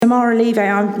Samara Levy.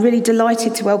 I'm really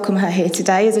delighted to welcome her here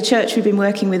today. As a church, we've been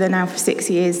working with her now for 6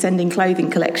 years, sending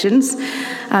clothing collections.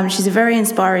 She's a very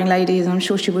inspiring lady, and I'm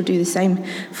sure she will do the same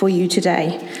for you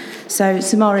today. So,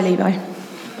 Samara Levy. Yeah,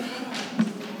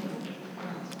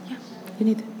 you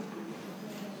need...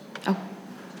 Oh,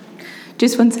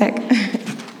 just one sec.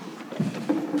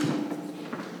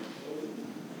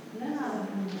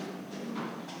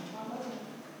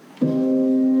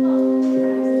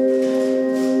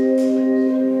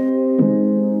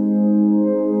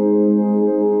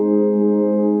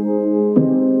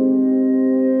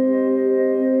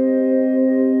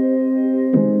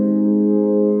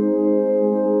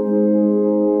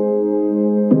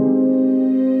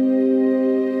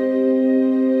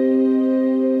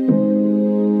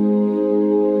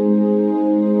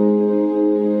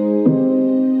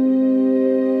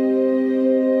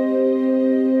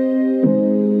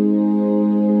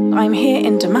 I'm here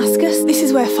in Damascus. This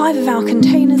is where 5 of our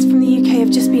containers from the UK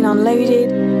have just been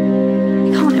unloaded.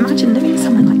 I can't imagine living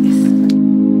somewhere like this.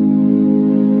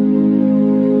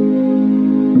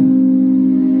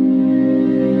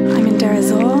 I'm in Deir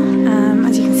ez-Zor.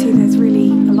 As you can see, there's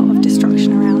really a lot of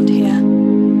destruction around here.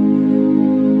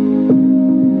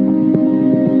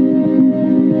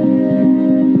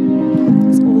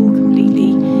 It's all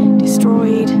completely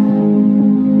destroyed.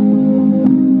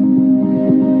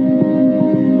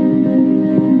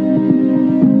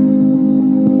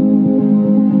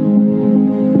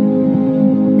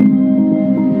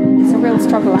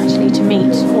 Struggle actually to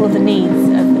meet all of the needs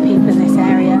of the people in this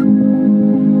area.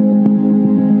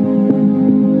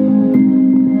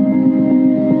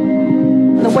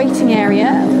 The waiting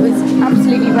area was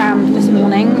absolutely rammed this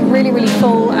morning, really, really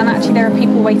full, and actually there are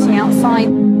people waiting outside.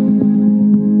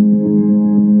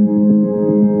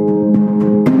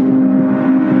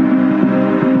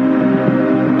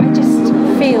 I just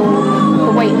feel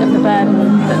the weight of the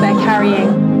burden that they're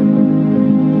carrying.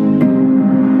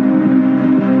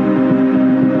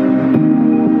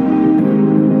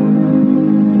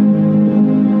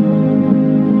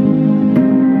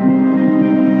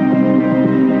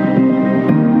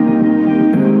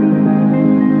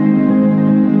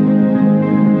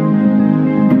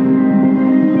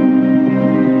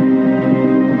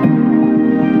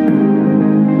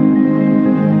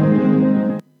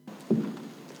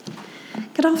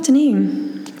 Good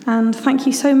afternoon, and thank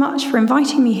you so much for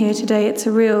inviting me here today. It's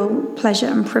a real pleasure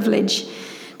and privilege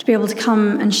to be able to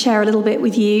come and share a little bit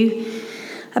with you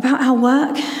about our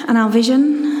work and our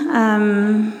vision.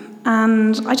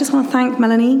 And I just want to thank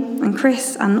Melanie and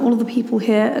Chris and all of the people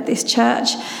here at this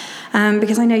church,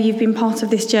 because I know you've been part of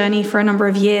this journey for a number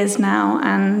of years now,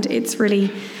 and it's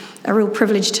really a real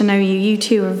privilege to know you. You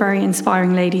two are very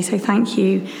inspiring ladies, so thank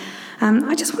you.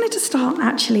 I just wanted to start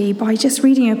actually by just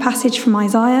reading a passage from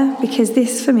Isaiah, because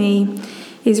this for me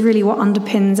is really what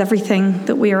underpins everything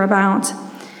that we are about.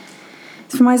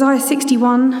 It's from Isaiah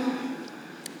 61,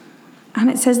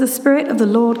 and it says, "The Spirit of the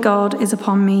Lord God is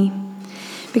upon me,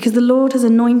 because the Lord has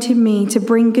anointed me to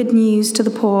bring good news to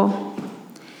the poor.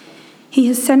 He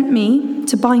has sent me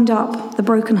to bind up the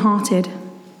brokenhearted,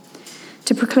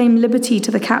 to proclaim liberty to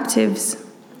the captives,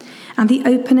 and the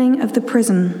opening of the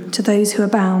prison to those who are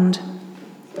bound,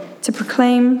 to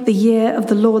proclaim the year of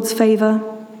the Lord's favour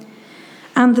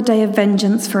and the day of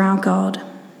vengeance for our God,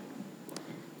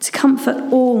 to comfort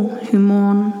all who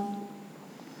mourn,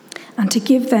 and to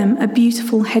give them a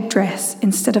beautiful headdress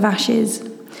instead of ashes,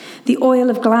 the oil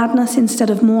of gladness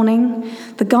instead of mourning,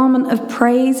 the garment of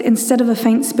praise instead of a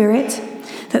faint spirit,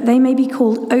 that they may be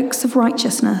called oaks of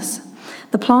righteousness,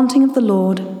 the planting of the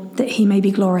Lord, that he may be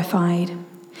glorified.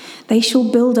 They shall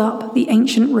build up the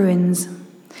ancient ruins.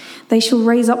 They shall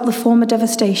raise up the former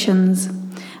devastations,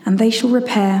 and they shall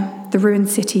repair the ruined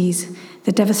cities,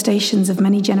 the devastations of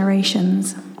many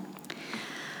generations."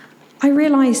 I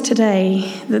realise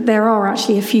today that there are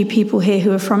actually a few people here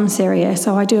who are from Syria,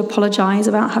 so I do apologise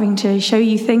about having to show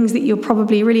you things that you're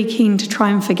probably really keen to try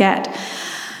and forget.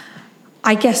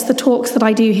 I guess the talks that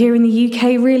I do here in the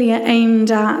UK really are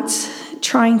aimed at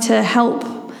trying to help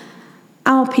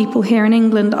our people here in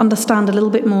England understand a little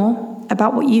bit more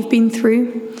about what you've been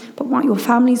through, but what your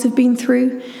families have been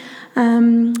through,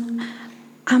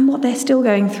 and what they're still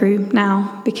going through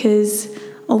now, because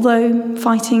although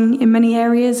fighting in many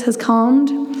areas has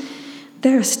calmed,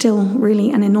 there are still really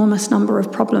an enormous number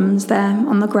of problems there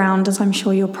on the ground, as I'm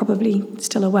sure you're probably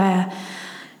still aware.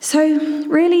 So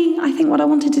really, I think what I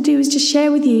wanted to do is just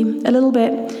share with you a little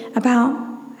bit about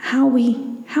how we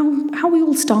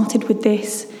all started with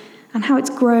this, and how it's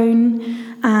grown,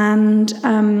 and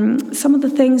some of the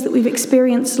things that we've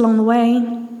experienced along the way.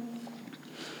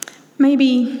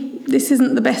 Maybe this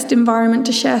isn't the best environment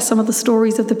to share some of the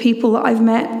stories of the people that I've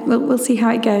met. We'll see how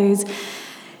it goes.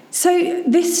 So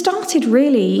this started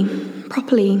really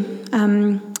properly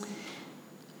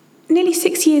nearly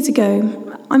 6 years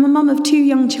ago. I'm a mum of 2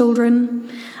 young children,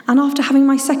 and after having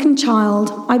my second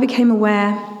child, I became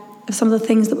aware of some of the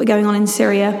things that were going on in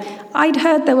Syria. I'd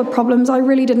heard there were problems. I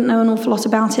really didn't know an awful lot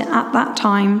about it at that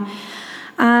time.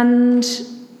 And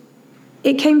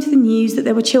it came to the news that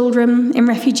there were children in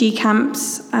refugee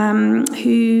camps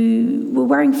who were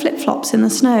wearing flip-flops in the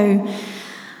snow.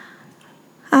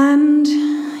 And,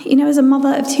 as a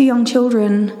mother of 2 young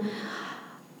children,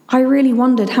 I really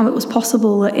wondered how it was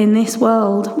possible that in this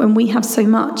world, when we have so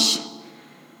much,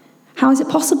 how is it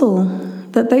possible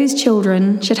that those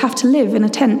children should have to live in a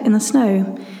tent in the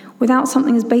snow without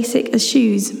something as basic as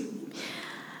shoes?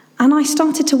 And I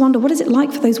started to wonder, what is it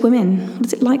like for those women? What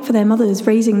is it like for their mothers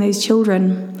raising those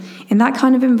children in that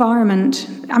kind of environment?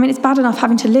 I mean, it's bad enough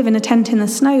having to live in a tent in the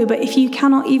snow, but if you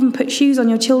cannot even put shoes on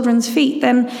your children's feet,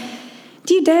 then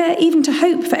do you dare even to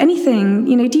hope for anything?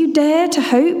 Do you dare to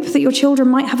hope that your children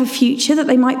might have a future, that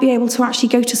they might be able to actually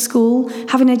go to school,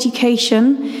 have an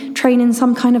education, train in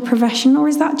some kind of profession? Or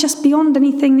is that just beyond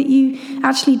anything that you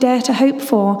actually dare to hope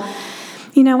for?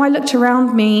 I looked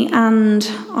around me and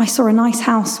I saw a nice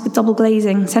house with double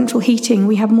glazing, central heating.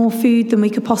 We have more food than we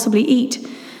could possibly eat.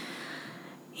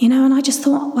 And I just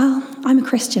thought, well, I'm a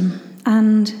Christian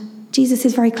and Jesus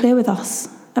is very clear with us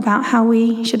about how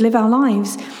we should live our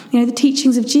lives. The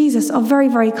teachings of Jesus are very,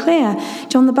 very clear.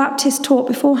 John the Baptist taught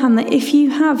beforehand that if you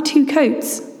have 2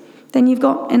 coats, then you've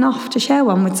got enough to share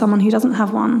one with someone who doesn't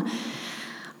have one.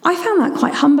 I found that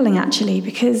quite humbling, actually,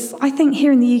 because I think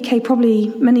here in the UK, probably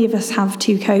many of us have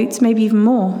 2 coats, maybe even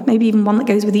more, maybe even one that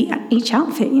goes with each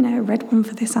outfit, a red one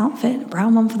for this outfit, a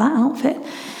brown one for that outfit.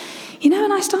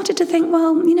 And I started to think,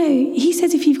 well, he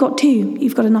says if you've got 2,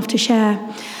 you've got enough to share.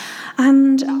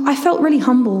 And I felt really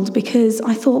humbled because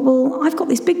I thought, well, I've got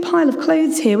this big pile of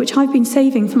clothes here, which I've been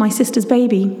saving for my sister's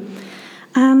baby.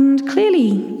 And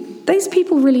clearly, those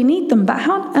people really need them. But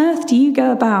how on earth do you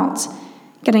go about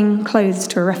getting clothes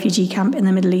to a refugee camp in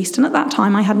the Middle East? And at that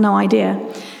time, I had no idea.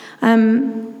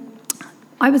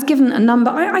 I was given a number.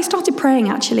 I started praying,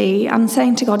 actually, and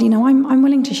saying to God, I'm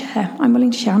willing to share. I'm willing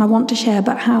to share, and I want to share,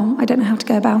 but how? I don't know how to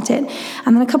go about it.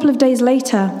 And then a couple of days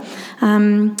later,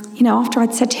 after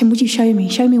I'd said to him, would you show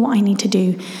me what I need to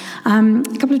do?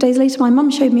 A couple of days later, my mum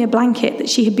showed me a blanket that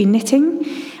she had been knitting,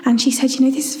 and she said,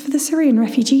 this is for the Syrian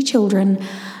refugee children.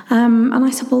 And I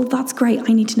said, well, that's great.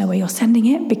 I need to know where you're sending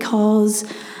it because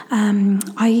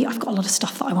I've got a lot of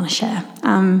stuff that I want to share.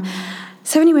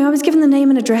 So anyway, I was given the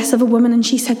name and address of a woman, and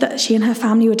she said that she and her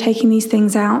family were taking these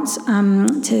things out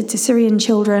to Syrian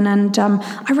children. And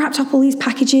I wrapped up all these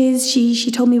packages.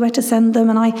 She told me where to send them.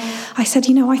 And I said,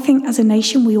 I think as a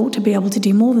nation we ought to be able to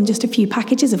do more than just a few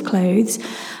packages of clothes.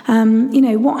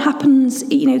 What happens,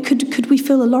 could we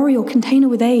fill a lorry or container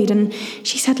with aid? And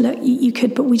she said, look, you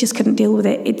could, but we just couldn't deal with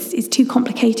it. It's too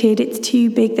complicated. It's too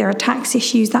big. There are tax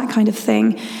issues, that kind of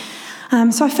thing.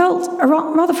 So I felt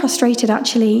rather frustrated,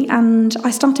 actually, and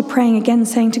I started praying again,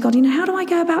 saying to God, how do I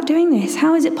go about doing this?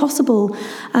 How is it possible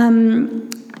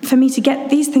for me to get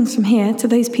these things from here to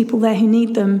those people there who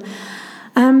need them?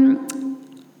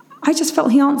 I just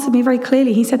felt he answered me very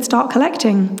clearly. He said, start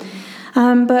collecting.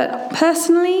 But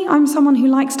personally, I'm someone who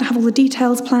likes to have all the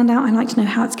details planned out. I like to know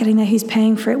how it's getting there, who's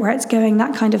paying for it, where it's going,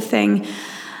 that kind of thing.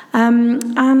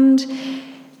 And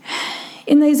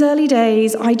in those early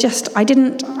days, I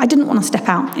didn't want to step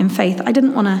out in faith. I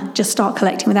didn't want to just start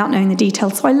collecting without knowing the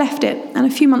details. So I left it. And a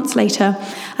few months later,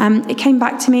 it came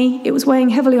back to me. It was weighing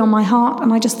heavily on my heart.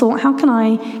 And I just thought, how can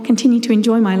I continue to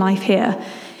enjoy my life here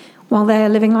while they're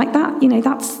living like that?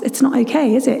 It's not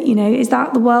okay, is it? Is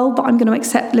that the world that I'm going to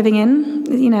accept living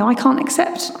in? I couldn't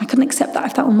accept that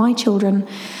if that were my children.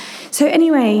 So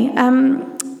anyway,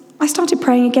 I started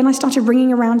praying again. I started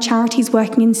ringing around charities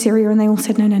working in Syria, and they all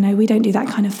said, no, we don't do that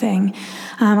kind of thing.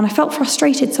 And I felt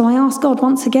frustrated, so I asked God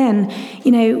once again,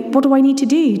 what do I need to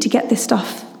do to get this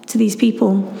stuff to these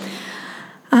people?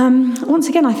 Once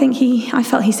again, I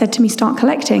felt he said to me, start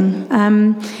collecting.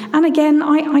 And again,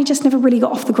 I just never really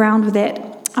got off the ground with it.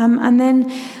 And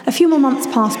then a few more months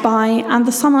passed by, and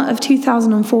the summer of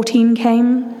 2014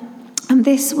 came. And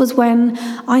this was when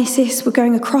ISIS were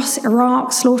going across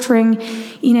Iraq, slaughtering,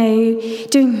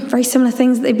 doing very similar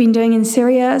things that they'd been doing in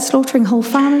Syria, slaughtering whole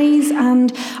families.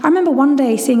 And I remember one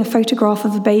day seeing a photograph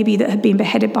of a baby that had been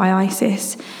beheaded by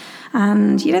ISIS.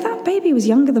 And, that baby was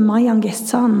younger than my youngest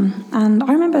son. And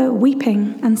I remember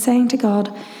weeping and saying to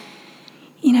God,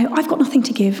 I've got nothing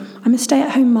to give. I'm a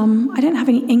stay-at-home mum. I don't have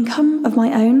any income of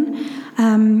my own.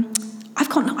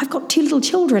 I've got 2 little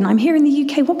children. I'm here in the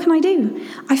UK. What can I do?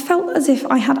 I felt as if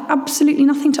I had absolutely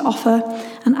nothing to offer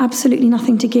and absolutely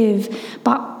nothing to give.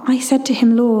 But I said to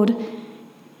him, Lord,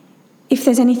 if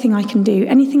there's anything I can do,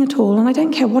 anything at all, and I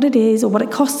don't care what it is or what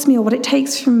it costs me or what it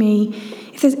takes from me,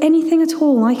 if there's anything at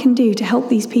all I can do to help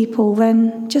these people,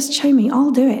 then just show me.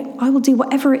 I'll do it. I will do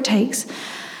whatever it takes.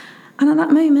 And at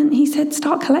that moment, he said,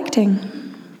 start collecting.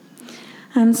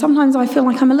 And sometimes I feel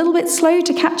like I'm a little bit slow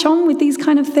to catch on with these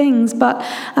kind of things, but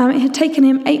it had taken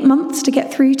him 8 months to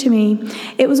get through to me.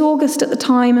 It was August at the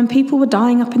time, and people were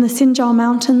dying up in the Sinjar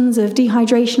Mountains of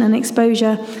dehydration and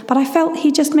exposure, but I felt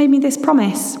he just made me this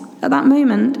promise. At that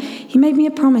moment, he made me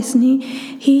a promise, and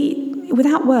he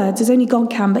without words, as only God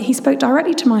can, but he spoke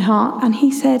directly to my heart, and he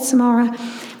said, Samara,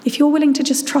 if you're willing to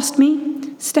just trust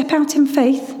me, step out in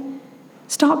faith,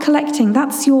 start collecting.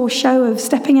 That's your show of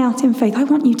stepping out in faith. I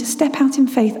want you to step out in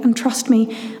faith and trust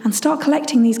me and start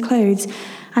collecting these clothes.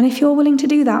 And if you're willing to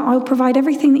do that, I'll provide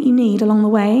everything that you need along the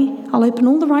way. I'll open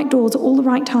all the right doors at all the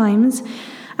right times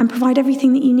and provide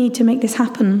everything that you need to make this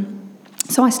happen.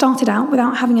 So I started out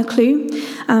without having a clue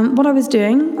what I was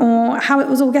doing or how it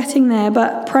was all getting there,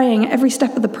 but praying at every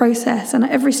step of the process. And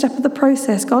at every step of the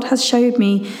process, God has showed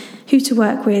me who to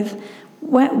work with,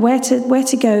 where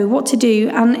to go, what to do,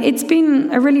 and it's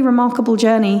been a really remarkable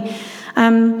journey.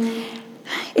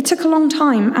 It took a long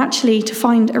time actually to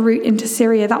find a route into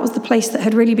Syria. That was the place that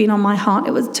had really been on my heart.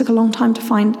 It took a long time to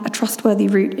find a trustworthy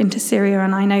route into Syria,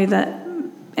 and I know that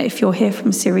if you're here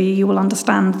from Syria, you will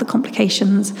understand the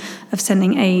complications of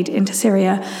sending aid into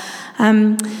Syria.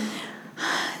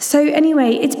 So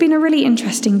anyway, it's been a really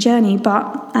interesting journey,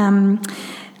 but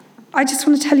I just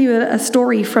want to tell you a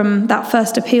story from that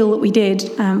first appeal that we did.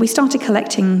 We started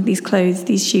collecting these clothes,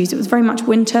 these shoes. It was very much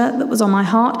winter that was on my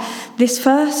heart. This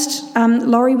first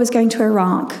lorry was going to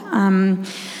Iraq.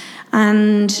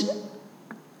 And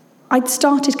I'd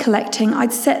started collecting.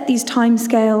 I'd set these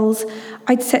timescales.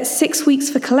 I'd set 6 weeks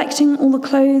for collecting all the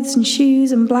clothes and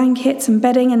shoes and blankets and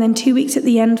bedding, and then 2 weeks at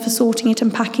the end for sorting it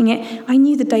and packing it. I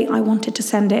knew the date I wanted to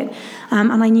send it,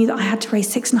 and I knew that I had to raise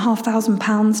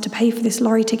 £6,500 to pay for this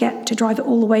lorry to drive it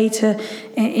all the way into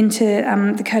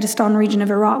the Kurdistan region of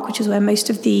Iraq, which is where most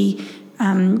of the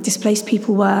displaced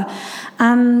people were.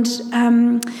 And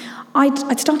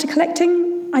I'd started collecting.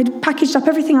 I'd packaged up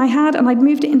everything I had, and I'd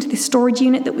moved it into this storage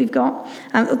unit that we've got.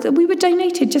 We were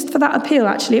donated just for that appeal,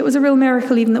 actually. It was a real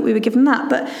miracle even that we were given that.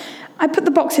 But I put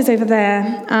the boxes over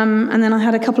there, and then I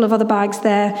had a couple of other bags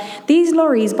there. These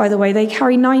lorries, by the way, they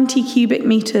carry 90 cubic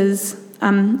metres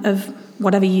of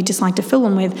whatever you decide to fill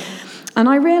them with. And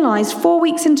I realised 4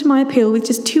 weeks into my appeal, with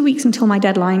just 2 weeks until my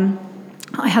deadline,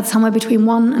 I had somewhere between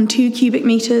 1 and 2 cubic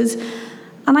metres,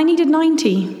 and I needed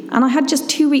 90, and I had just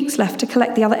 2 weeks left to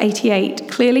collect the other 88.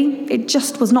 Clearly, it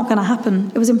just was not going to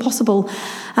happen. It was impossible.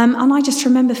 And I just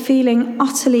remember feeling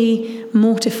utterly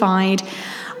mortified.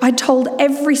 I'd told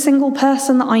every single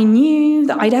person that I knew,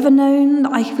 that I'd ever known,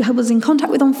 that I was in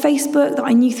contact with on Facebook, that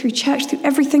I knew through church, through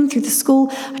everything, through the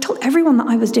school. I told everyone that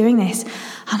I was doing this.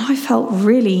 And I felt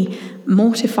really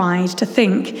mortified to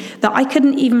think that I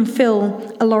couldn't even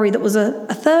fill a lorry that was a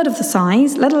third of the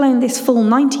size, let alone this full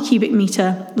 90 cubic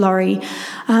metre lorry.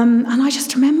 And I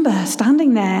just remember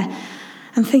standing there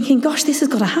and thinking, gosh, this has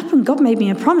got to happen. God made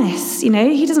me a promise. You know,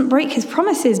 he doesn't break his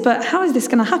promises, but how is this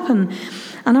going to happen?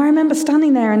 And I remember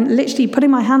standing there and literally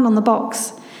putting my hand on the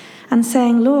box and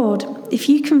saying, Lord, if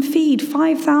you can feed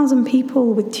 5,000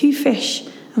 people with 2 fish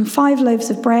and 5 loaves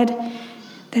of bread,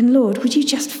 then Lord, would you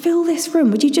just fill this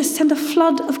room? Would you just send a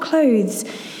flood of clothes?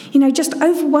 You know, just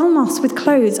overwhelm us with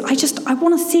clothes. I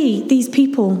want to see these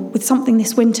people with something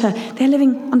this winter. They're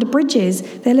living under bridges.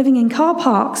 They're living in car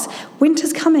parks.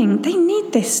 Winter's coming. They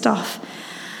need this stuff.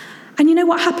 And you know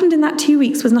what happened in that 2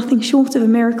 weeks was nothing short of a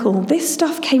miracle. This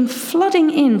stuff came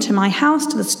flooding into my house,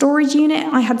 to the storage unit.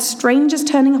 I had strangers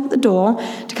turning up at the door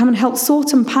to come and help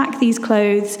sort and pack these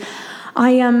clothes.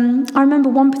 I remember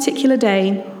one particular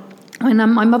day when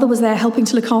my mother was there helping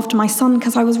to look after my son,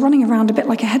 because I was running around a bit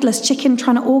like a headless chicken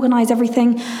trying to organise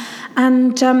everything.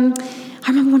 And I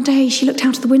remember one day she looked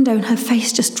out of the window and her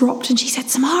face just dropped and she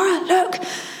said, Samara, look.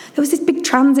 There was this big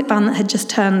transit van that had just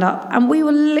turned up, and we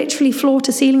were literally floor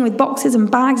to ceiling with boxes and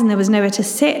bags, and there was nowhere to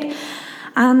sit.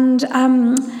 And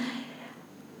I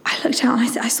looked out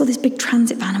and I saw this big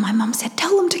transit van, and my mum said,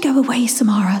 tell them to go away,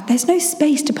 Samara. There's no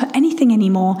space to put anything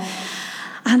anymore.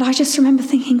 And I just remember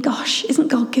thinking, gosh, isn't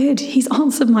God good? He's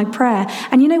answered my prayer.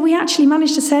 And you know, we actually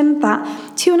managed to send that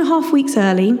 2.5 weeks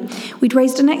early. We'd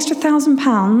raised an extra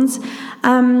 £1,000,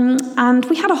 and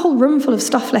we had a whole room full of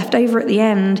stuff left over at the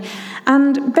end.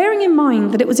 And bearing in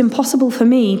mind that it was impossible for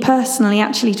me personally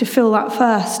actually to fill that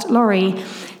first lorry,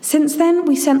 Since then,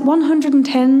 we sent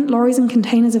 110 lorries and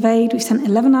containers of aid. We've sent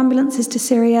 11 ambulances to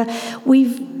Syria.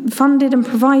 We've funded and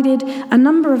provided a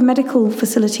number of medical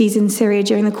facilities in Syria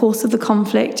during the course of the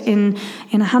conflict in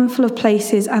a handful of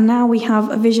places. And now we have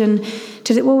a vision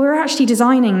we're actually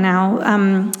designing now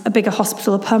a bigger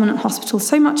hospital, a permanent hospital.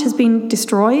 So much has been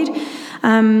destroyed.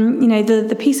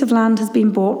 The piece of land has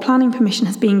been bought, planning permission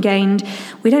has been gained.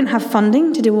 We don't have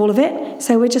funding to do all of it,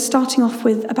 so we're just starting off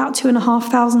with about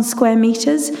 2,500 square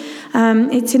metres.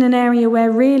 It's in an area where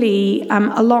really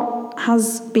a lot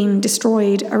has been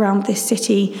destroyed around this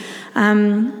city,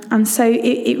 and so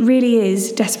it really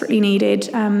is desperately needed.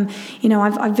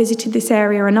 I've visited this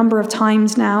area a number of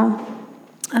times now.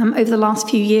 Over the last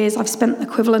few years, I've spent the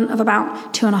equivalent of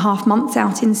about 2.5 months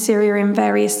out in Syria in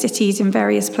various cities, in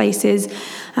various places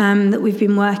that we've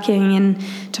been working in: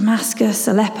 Damascus,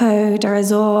 Aleppo, Deir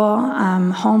ez-Zor,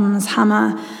 Homs,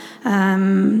 Hama.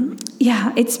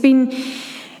 It's been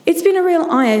a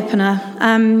real eye-opener.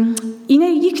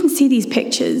 You can see these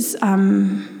pictures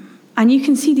and you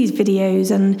can see these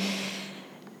videos, and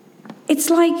it's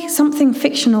like something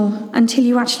fictional until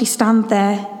you actually stand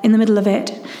there in the middle of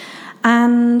it.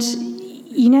 And,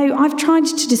 I've tried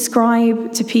to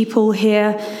describe to people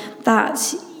here that,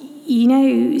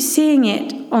 seeing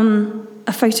it on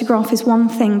a photograph is one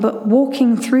thing, but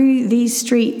walking through these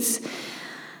streets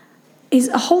is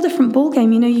a whole different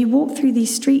ballgame. You walk through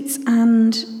these streets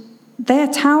and they're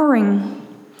towering.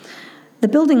 The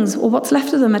buildings, or what's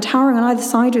left of them, are towering on either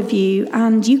side of you,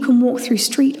 and you can walk through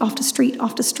street after street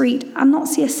after street and not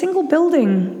see a single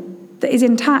building that is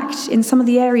intact in some of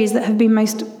the areas that have been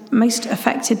most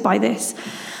affected by this.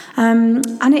 And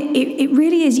it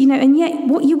really is, and yet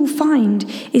what you will find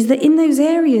is that in those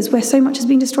areas where so much has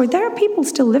been destroyed, there are people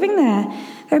still living there.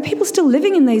 There are people still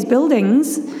living in those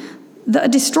buildings that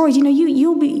are destroyed.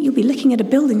 You'll be looking at a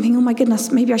building thinking, oh my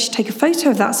goodness, maybe I should take a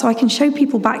photo of that so I can show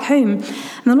people back home.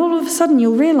 And then all of a sudden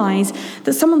you'll realise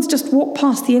that someone's just walked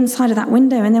past the inside of that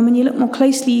window, and then when you look more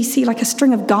closely you see like a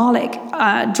string of garlic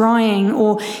drying,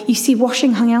 or you see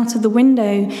washing hung out of the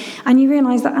window, and you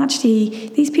realise that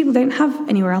actually these people don't have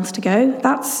anywhere else to go.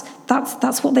 That's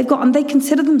what they've got, and they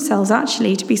consider themselves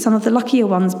actually to be some of the luckier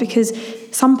ones because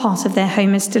some part of their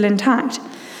home is still intact.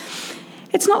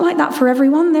 It's not like that for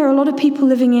everyone. There are a lot of people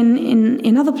living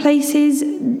in other places.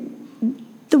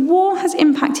 The war has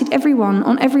impacted everyone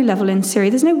on every level in Syria.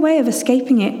 There's no way of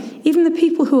escaping it. Even the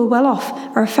people who are well off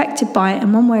are affected by it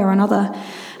in one way or another.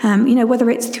 Whether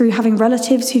it's through having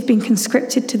relatives who've been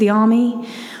conscripted to the army,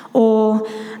 or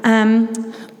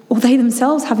they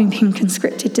themselves having been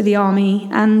conscripted to the army.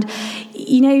 And,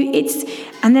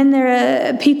 and then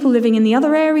there are people living in the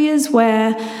other areas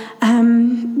where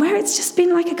it's just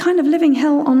been like a kind of living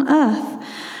hell on earth.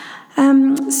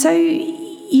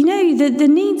 The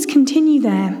needs continue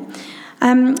there.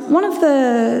 One of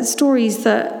the stories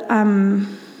that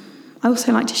I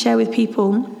also like to share with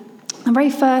people, the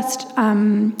very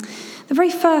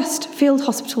first field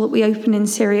hospital that we opened in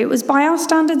Syria, it was by our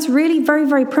standards really very,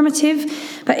 very primitive,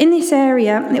 but in this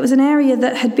area, it was an area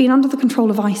that had been under the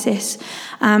control of ISIS,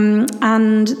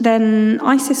 and then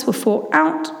ISIS were fought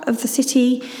out of the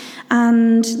city,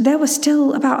 and there were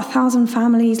still about 1,000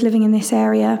 families living in this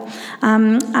area.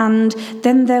 And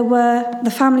then there were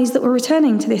the families that were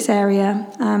returning to this area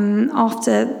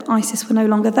after ISIS were no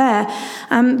longer there.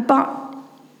 But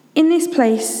in this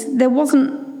place, there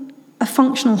wasn't a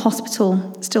functional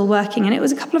hospital still working, and it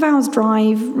was a couple of hours'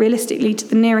 drive, realistically, to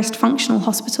the nearest functional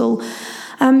hospital.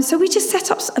 So we just set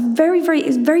up a very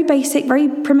basic, very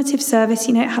primitive service.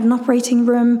 It had an operating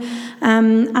room,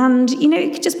 and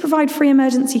it could just provide free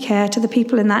emergency care to the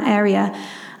people in that area.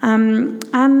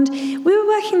 And we were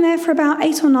working there for about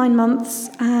 8 or 9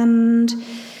 months, and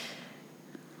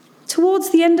towards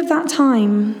the end of that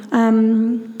time,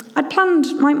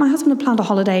 my husband had planned a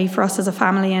holiday for us as a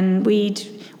family, and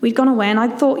we'd gone away, and I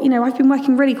thought, I've been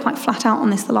working really quite flat out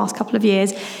on this the last couple of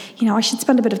years. I should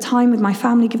spend a bit of time with my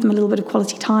family, give them a little bit of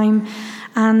quality time.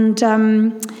 And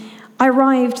I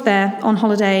arrived there on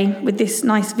holiday with this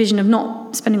nice vision of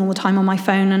not spending all the time on my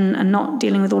phone and not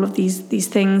dealing with all of these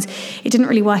things. It didn't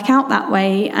really work out that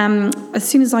way. As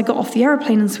soon as I got off the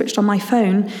aeroplane and switched on my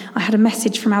phone, I had a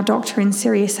message from our doctor in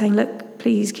Syria saying, look,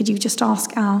 please, could you just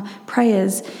ask our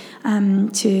prayers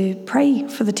to pray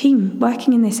for the team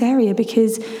working in this area,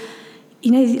 because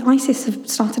ISIS have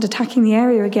started attacking the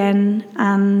area again,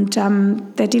 and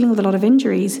they're dealing with a lot of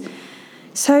injuries.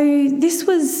 So this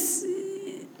was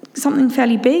something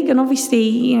fairly big, and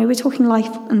obviously, we're talking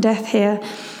life and death here.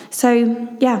 So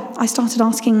I started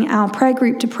asking our prayer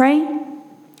group to pray.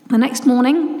 The next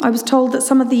morning, I was told that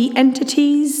some of the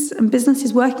entities and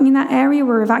businesses working in that area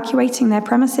were evacuating their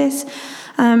premises.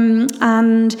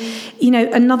 And,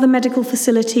 another medical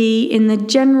facility in the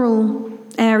general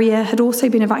area had also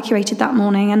been evacuated that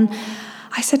morning. And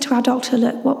I said to our doctor,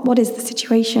 look, what is the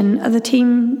situation? Are the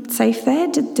team safe there?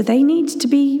 Do they need to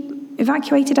be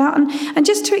evacuated out? And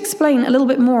just to explain a little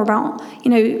bit more about,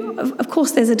 of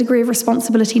course there's a degree of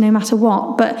responsibility no matter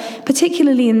what, but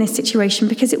particularly in this situation,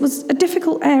 because it was a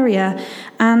difficult area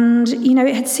and,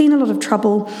 it had seen a lot of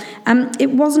trouble.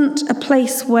 It wasn't a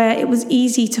place where it was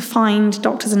easy to find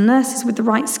doctors and nurses with the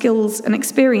right skills and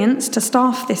experience to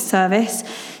staff this service.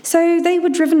 So they were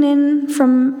driven in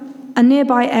from a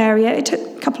nearby area. It took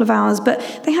a couple of hours, but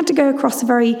they had to go across a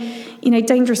very,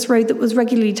 dangerous road that was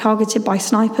regularly targeted by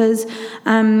snipers.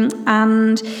 They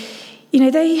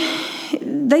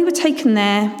were taken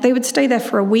there. They would stay there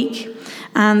for a week,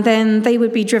 and then they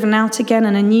would be driven out again,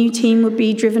 and a new team would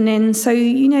be driven in. So,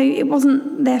 it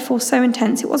wasn't therefore so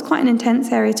intense. It was quite an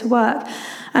intense area to work.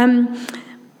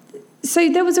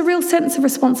 So there was a real sense of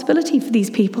responsibility for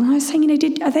these people. And I was saying,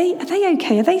 are they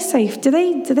okay? Are they safe? Do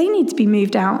they need to be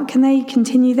moved out? Can they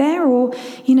continue there, or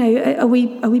are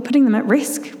we putting them at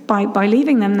risk by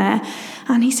leaving them there?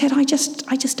 And he said, I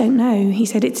just don't know. He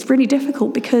said it's really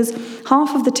difficult because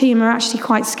half of the team are actually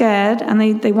quite scared and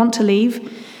they want to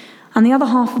leave, and the other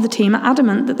half of the team are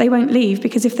adamant that they won't leave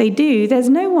because if they do, there's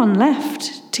no one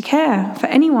left to care for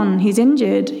anyone who's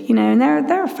injured. And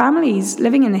there are families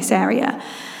living in this area.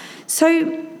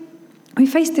 So we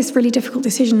faced this really difficult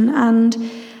decision, and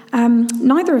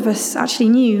neither of us actually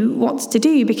knew what to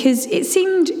do because it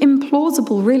seemed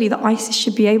implausible, really, that ISIS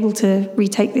should be able to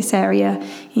retake this area.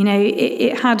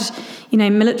 It had,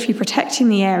 military protecting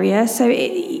the area, so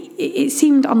it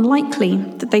seemed unlikely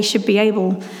that they should be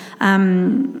able, to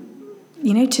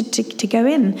go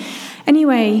in.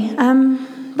 Anyway,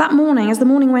 that morning, as the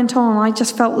morning went on, I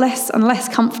just felt less and less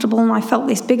comfortable, and I felt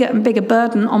this bigger and bigger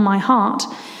burden on my heart.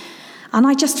 And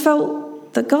I just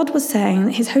felt that God was saying,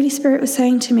 that His Holy Spirit was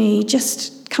saying to me,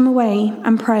 just come away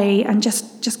and pray, and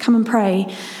just come and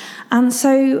pray. And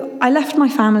so I left my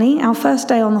family, our first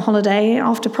day on the holiday,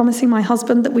 after promising my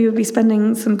husband that we would be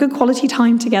spending some good quality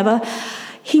time together.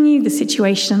 He knew the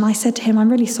situation, and I said to him,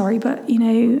 I'm really sorry, but,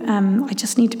 I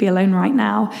just need to be alone right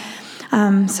now.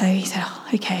 So he said,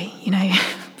 okay,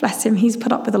 bless him. He's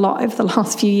put up with a lot over the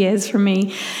last few years from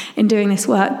me in doing this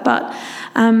work. But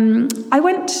I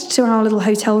went to our little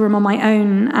hotel room on my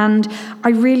own, and I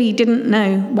really didn't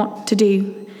know what to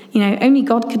do. Only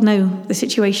God could know the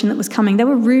situation that was coming. There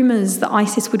were rumours that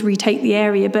ISIS would retake the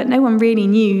area, but no one really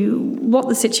knew what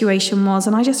the situation was.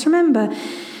 And I just remember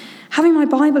having my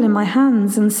Bible in my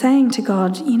hands and saying to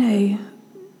God,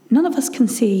 none of us can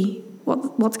see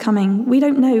what's coming. We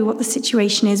don't know what the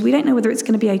situation is. We don't know whether it's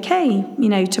going to be okay,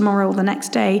 tomorrow or the next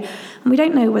day. And we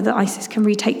don't know whether ISIS can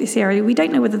retake this area. We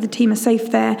don't know whether the team are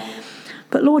safe there.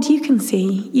 But Lord, you can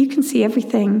see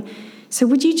everything. So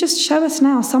would you just show us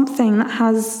now something that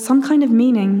has some kind of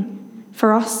meaning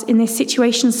for us in this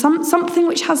situation, something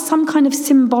which has some kind of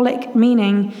symbolic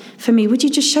meaning for me? Would you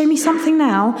just show me something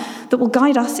now that will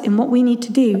guide us in what we need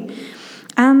to do?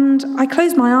 And I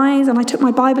closed my eyes and I took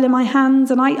my Bible in my hands,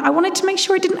 and I wanted to make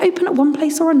sure it didn't open at one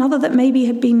place or another that maybe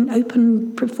had been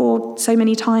open before so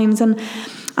many times. And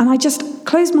I just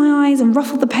closed my eyes and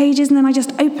ruffled the pages, and then I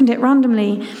just opened it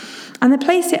randomly. And the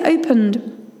place it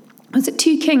opened was at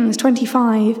 2 Kings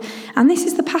 25, and this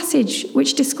is the passage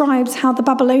which describes how the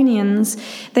Babylonians,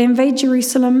 they invade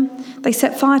Jerusalem, they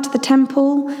set fire to the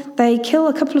temple, they kill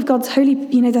a couple of God's holy,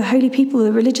 the holy people,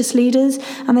 the religious leaders,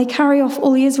 and they carry off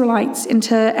all the Israelites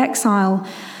into exile.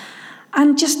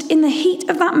 And just in the heat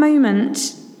of that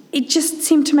moment, it just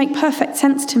seemed to make perfect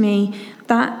sense to me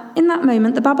that in that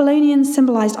moment, the Babylonians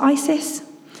symbolized ISIS,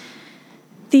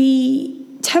 the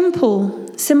temple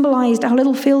symbolized our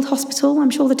little field hospital.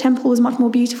 I'm sure the temple was much more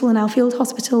beautiful than our field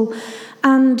hospital.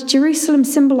 And Jerusalem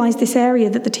symbolized this area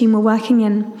that the team were working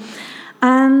in.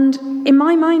 And in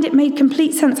my mind, it made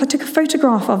complete sense. I took a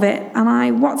photograph of it and I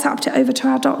WhatsApped it over to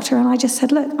our doctor, and I just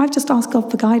said, look, I've just asked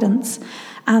God for guidance.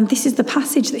 And this is the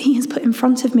passage that He has put in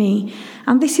front of me.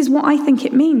 And this is what I think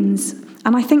it means.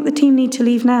 And I think the team need to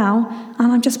leave now.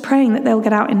 And I'm just praying that they'll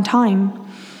get out in time.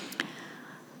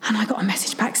 And I got a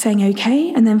message back saying,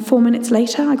 okay. And then 4 minutes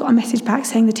later, I got a message back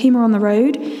saying the team are on the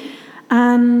road.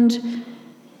 And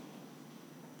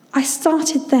I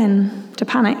started then to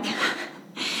panic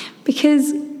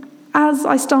because as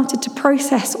I started to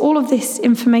process all of this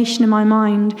information in my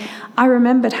mind, I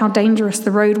remembered how dangerous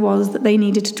the road was that they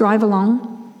needed to drive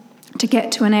along to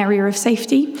get to an area of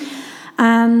safety.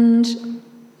 And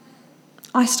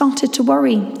I started to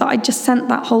worry that I'd just sent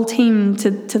that whole team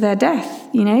to their death.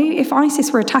 If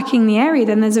ISIS were attacking the area,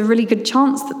 then there's a really good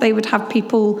chance that they would have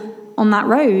people on that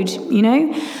road, you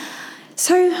know?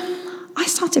 So I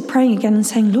started praying again and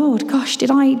saying, Lord, gosh,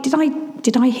 did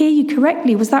I hear you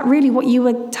correctly? Was that really what you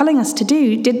were telling us to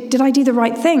do? Did I do the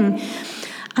right thing?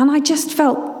 And I just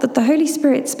felt that the Holy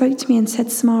Spirit spoke to me and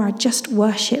said, Samara, just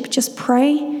worship, just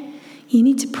pray. You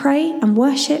need to pray and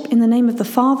worship in the name of the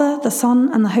Father, the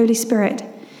Son, and the Holy Spirit,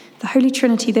 the Holy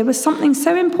Trinity. There was something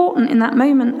so important in that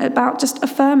moment about just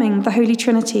affirming the Holy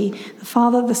Trinity, the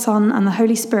Father, the Son, and the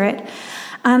Holy Spirit.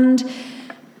 And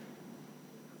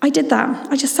I did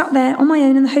that. I just sat there on my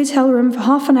own in the hotel room for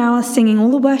half an hour, singing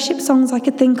all the worship songs I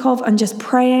could think of and just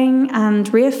praying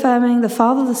and reaffirming the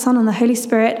Father, the Son, and the Holy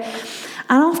Spirit.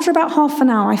 And after about half an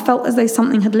hour, I felt as though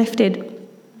something had lifted.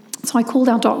 So I called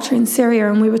our doctor in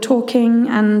Syria and we were talking,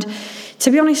 and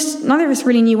to be honest, neither of us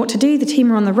really knew what to do. The team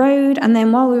were on the road, and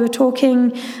then while we were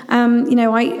talking,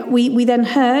 we then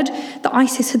heard that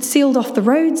ISIS had sealed off the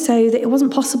road so that it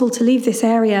wasn't possible to leave this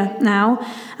area now.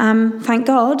 Thank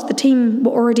God, the team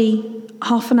were already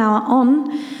half an hour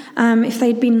on. If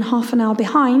they'd been half an hour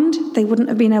behind, they wouldn't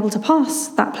have been able to pass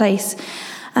that place.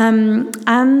 And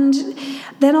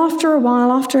then after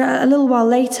a little while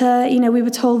later, we were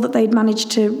told that they'd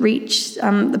managed to reach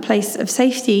the place of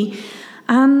safety.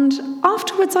 And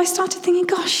afterwards I started thinking,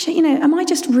 gosh, am I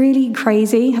just really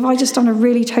crazy? Have I just done a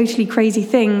really totally crazy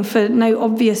thing for no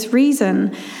obvious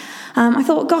reason? I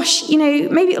thought, gosh,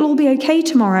 maybe it'll all be okay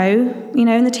tomorrow,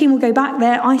 and the team will go back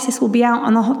there. ISIS will be out,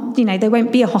 and there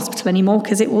won't be a hospital anymore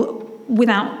because it will,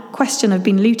 without question, have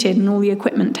been looted and all the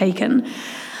equipment taken.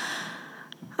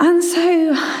 And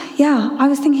so, I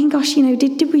was thinking, gosh,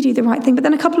 did we do the right thing? But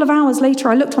then a couple of hours later,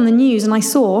 I looked on the news and I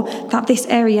saw that this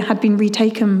area had been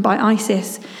retaken by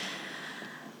ISIS.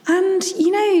 And,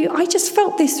 I just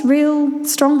felt this real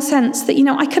strong sense that,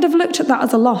 I could have looked at that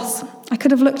as a loss.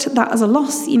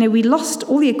 We lost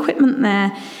all the equipment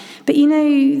there. But,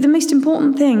 the most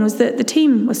important thing was that the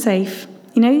team was safe.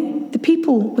 The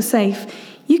people were safe.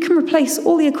 You can replace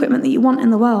all the equipment that you want in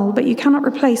the world, but you cannot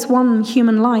replace one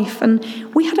human life. And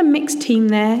we had a mixed team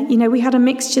there. We had a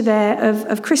mixture there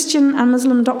of Christian and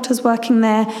Muslim doctors working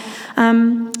there.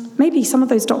 Maybe some of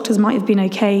those doctors might have been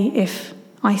okay if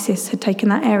ISIS had taken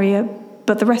that area,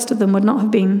 but the rest of them would not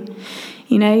have been,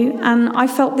 And I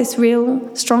felt this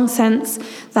real strong sense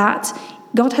that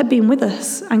God had been with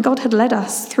us and God had led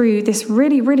us through this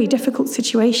really, really difficult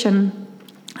situation.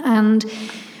 And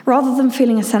rather than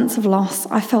feeling a sense of loss,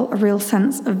 I felt a real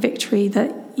sense of victory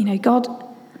that,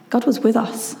 God was with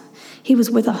us. He was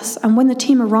with us. And when the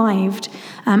team arrived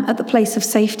at the place of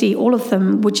safety, all of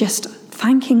them were just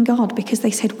thanking God because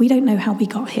they said, we don't know how we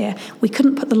got here. We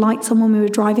couldn't put the lights on when we were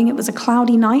driving. It was a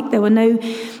cloudy night. There were no,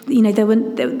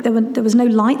 there was no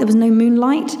light. There was no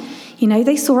moonlight.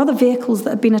 They saw other vehicles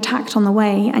that had been attacked on the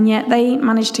way, and yet they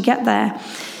managed to get there.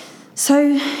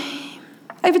 So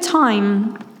over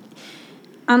time,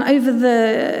 and over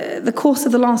the course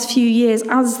of the last few years,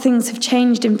 as things have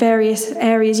changed in various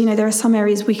areas, there are some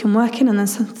areas we can work in and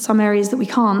there's some areas that we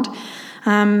can't.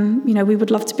 We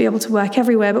would love to be able to work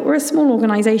everywhere, but we're a small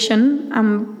organisation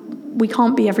and we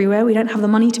can't be everywhere. We don't have the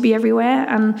money to be everywhere.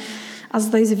 And as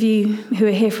those of you who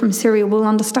are here from Syria will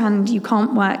understand, you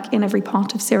can't work in every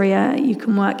part of Syria. You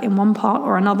can work in one part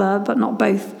or another, but not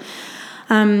both.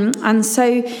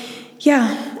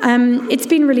 It's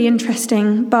been really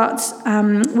interesting, but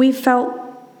we've felt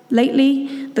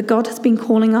lately that God has been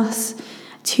calling us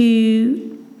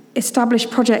to establish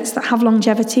projects that have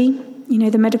longevity.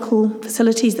 The medical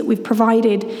facilities that we've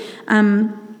provided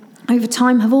over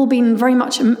time have all been very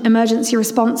much emergency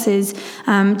responses,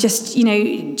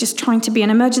 just trying to be an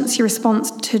emergency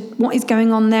response to what is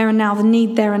going on there and now, the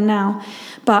need there and now.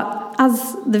 But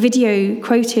as the video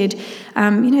quoted,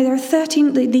 there are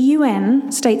 13. The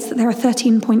UN states that there are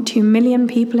 13.2 million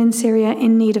people in Syria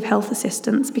in need of health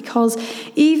assistance, because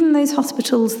even those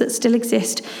hospitals that still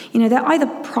exist, they're either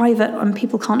private and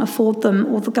people can't afford them,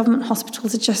 or the government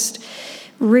hospitals are just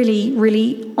really,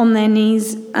 really on their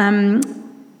knees.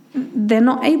 They're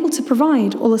not able to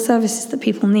provide all the services that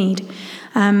people need.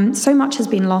 So much has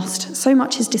been lost, so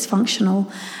much is dysfunctional,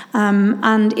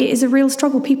 and it is a real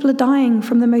struggle. People are dying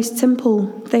from the most simple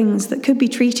things that could be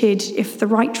treated if the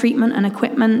right treatment and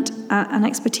equipment and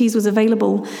expertise was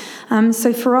available.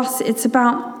 So for us, it's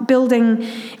about building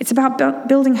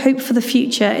hope for the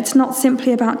future. It's not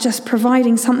simply about just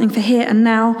providing something for here and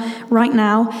now, right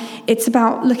now. It's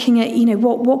about looking at,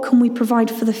 what can we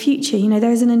provide for the future?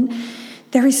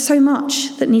 There is so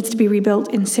much that needs to be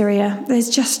rebuilt in Syria. There's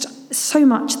just so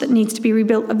much that needs to be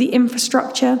rebuilt of the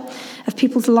infrastructure, of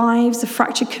people's lives, of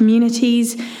fractured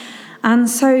communities. And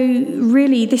so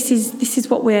really this is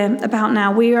what we're about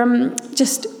now. We're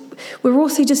we're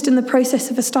also just in the process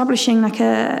of establishing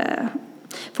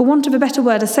for want of a better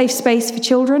word, a safe space for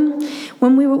children.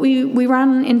 When we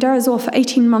ran in Deir ez-Zor for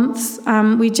 18 months,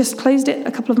 we just closed it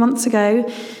a couple of months ago.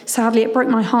 Sadly, it broke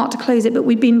my heart to close it, but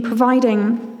we'd been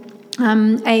providing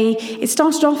it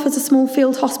started off as a small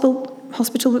field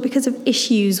hospital, but because of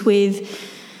issues with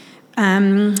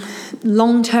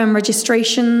long-term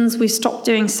registrations, we've stopped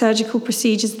doing surgical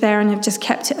procedures there and have just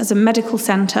kept it as a medical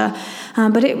centre.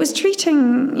 But it was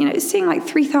seeing like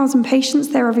 3,000 patients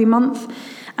there every month.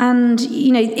 And,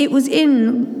 it was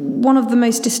in one of the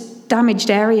most damaged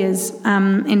areas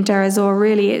in Deir ez-Zor,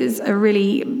 really. It is a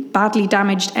really badly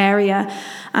damaged area.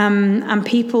 And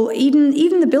people,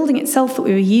 even the building itself that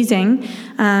we were using,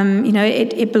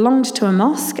 it belonged to a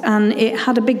mosque, and it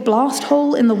had a big blast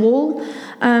hole in the wall.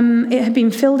 It had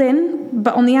been filled in,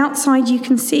 but on the outside you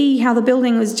can see how the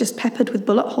building was just peppered with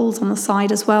bullet holes on the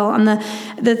side as well. And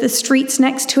the streets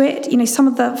next to it, some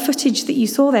of the footage that you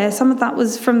saw there, some of that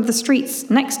was from the streets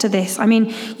next to this. I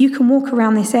mean, you can walk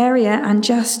around this area and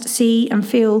just see and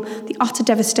feel the utter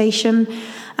devastation.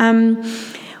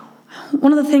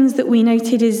 One of the things that we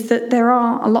noted is that there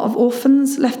are a lot of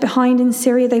orphans left behind in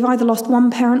Syria. They've either lost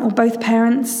one parent or both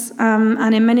parents.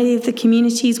 And in many of the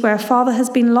communities where a father has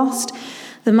been lost,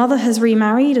 the mother has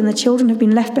remarried and the children have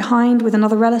been left behind with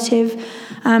another relative.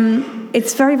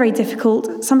 It's very, very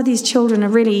difficult. Some of these children are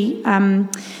really,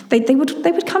 they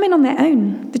would come in on their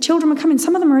own. The children would come in,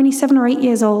 some of them are only 7 or 8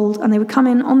 years old, and they would come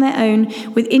in on their own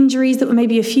with injuries that were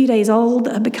maybe a few days old,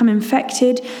 that had become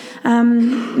infected.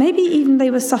 Maybe even they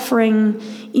were suffering,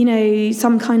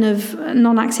 some kind of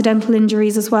non-accidental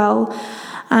injuries as well.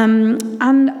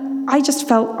 And I just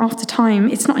felt after time,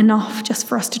 it's not enough just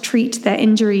for us to treat their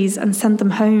injuries and send them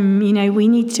home. We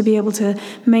need to be able to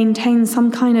maintain some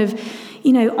kind of,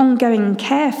 ongoing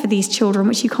care for these children,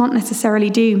 which you can't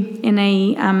necessarily do in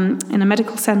a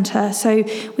medical centre. So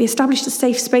we established a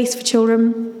safe space for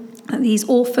children that these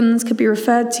orphans could be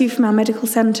referred to from our medical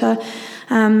centre,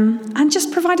 and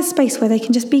just provide a space where they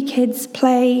can just be kids,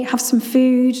 play, have some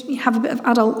food, have a bit of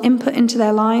adult input into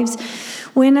their lives.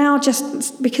 We're now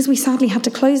just, because we sadly had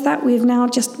to close that, we're now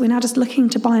just looking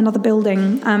to buy another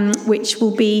building, which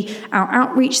will be our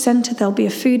outreach centre. There'll be a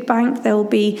food bank. There'll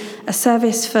be a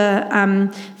service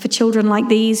for children like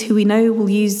these who we know will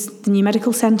use the new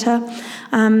medical centre,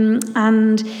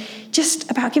 and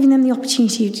just about giving them the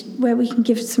opportunity where we can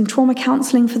give some trauma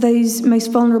counselling for those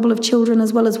most vulnerable of children,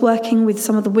 as well as working with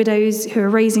some of the widows who are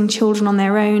raising children on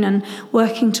their own and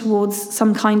working towards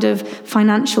some kind of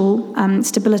financial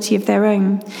stability of their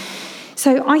own.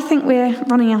 So I think we're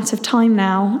running out of time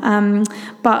now,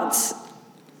 but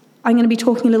I'm going to be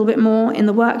talking a little bit more in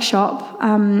the workshop.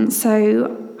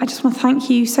 So I just want to thank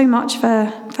you so much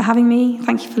for having me.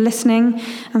 Thank you for listening.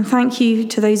 And thank you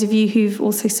to those of you who've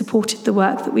also supported the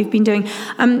work that we've been doing.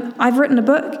 I've written a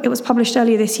book. It was published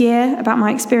earlier this year about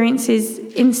my experiences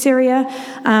in Syria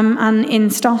and in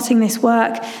starting this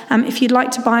work. If you'd like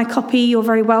to buy a copy, you're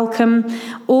very welcome.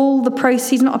 All the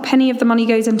proceeds, not a penny of the money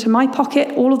goes into my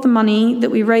pocket. All of the money that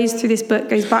we raise through this book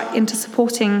goes back into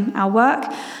supporting our work.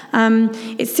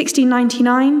 It's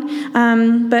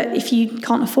 $16.99, but if you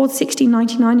can't afford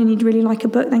 $16.99 and you'd really like a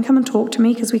book, then come and talk to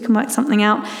me, because we can work something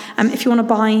out. If you want to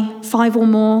buy 5 or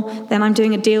more, then I'm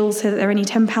doing a deal so that they're only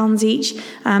 £10 each.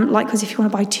 Likewise, if you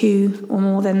want to buy 2 or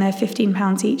more, then they're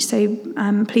 £15 each. So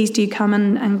please do come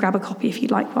and grab a copy if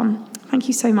you'd like one. Thank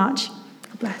you so much.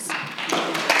 God bless.